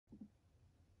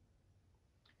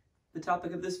The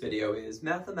topic of this video is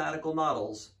mathematical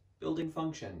models, building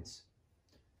functions.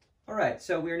 All right,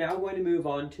 so we're now going to move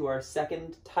on to our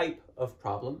second type of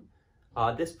problem.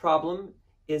 This problem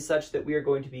is such that we are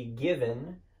going to be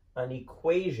given an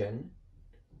equation,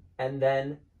 and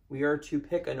then we are to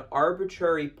pick an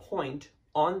arbitrary point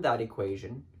on that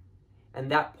equation,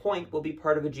 and that point will be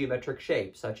part of a geometric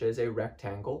shape, such as a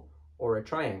rectangle or a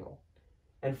triangle.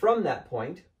 And from that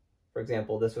point, for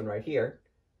example, this one right here,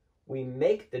 we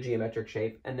make the geometric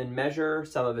shape and then measure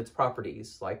some of its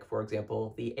properties, like, for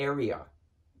example, the area.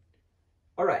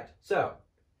 All right, so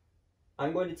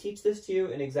I'm going to teach this to you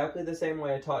in exactly the same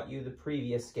way I taught you the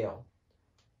previous skill.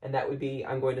 And that would be,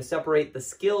 I'm going to separate the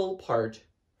skill part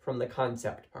from the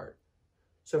concept part.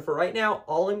 So for right now,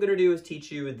 all I'm going to do is teach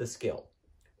you the skill.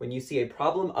 When you see a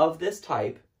problem of this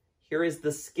type, here is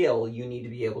the skill you need to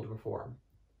be able to perform.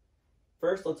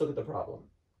 First, let's look at the problem.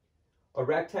 A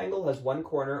rectangle has one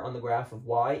corner on the graph of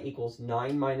y equals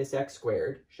 9 minus x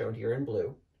squared, shown here in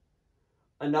blue.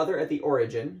 Another at the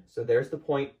origin, so there's the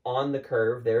point on the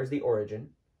curve, there's the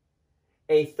origin.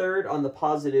 A third on the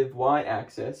positive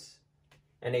y-axis,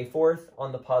 and a fourth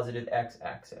on the positive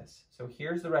x-axis. So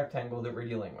here's the rectangle that we're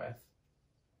dealing with.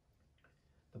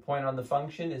 The point on the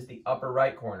function is the upper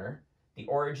right corner. The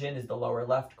origin is the lower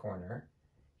left corner.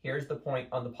 Here's the point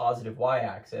on the positive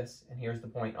y-axis, and here's the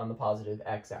point on the positive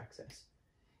x-axis.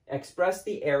 Express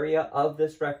the area of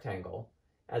this rectangle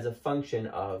as a function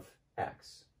of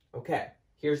x. Okay,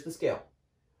 here's the skill.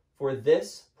 For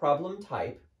this problem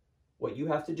type, what you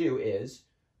have to do is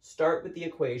start with the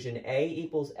equation a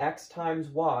equals x times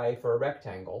y for a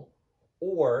rectangle,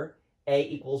 or a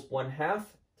equals 1/2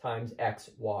 times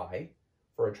xy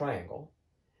for a triangle.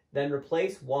 Then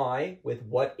replace y with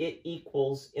what it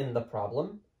equals in the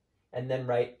problem, and then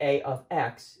write a of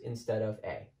x instead of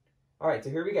a. All right, so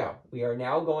here we go. We are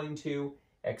now going to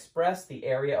express the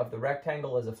area of the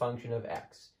rectangle as a function of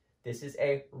x. This is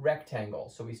a rectangle,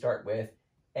 so we start with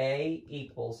a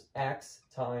equals x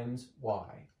times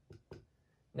y.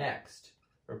 Next,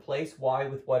 replace y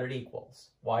with what it equals.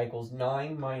 Y equals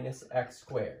 9 minus x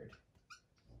squared.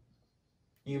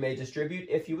 You may distribute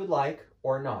if you would like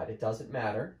or not, it doesn't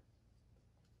matter.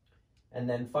 And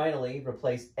then finally,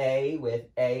 replace a with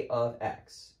a of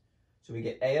x. So we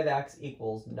get a of x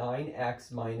equals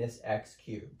 9x minus x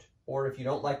cubed. Or if you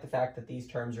don't like the fact that these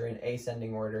terms are in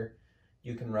ascending order,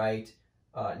 you can write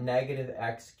negative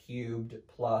x cubed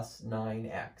plus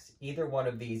 9x. Either one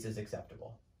of these is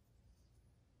acceptable.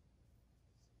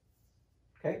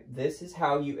 Okay, this is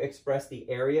how you express the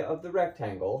area of the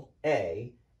rectangle,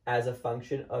 A, as a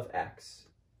function of x.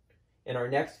 In our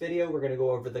next video, we're going to go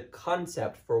over the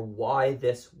concept for why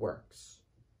this works.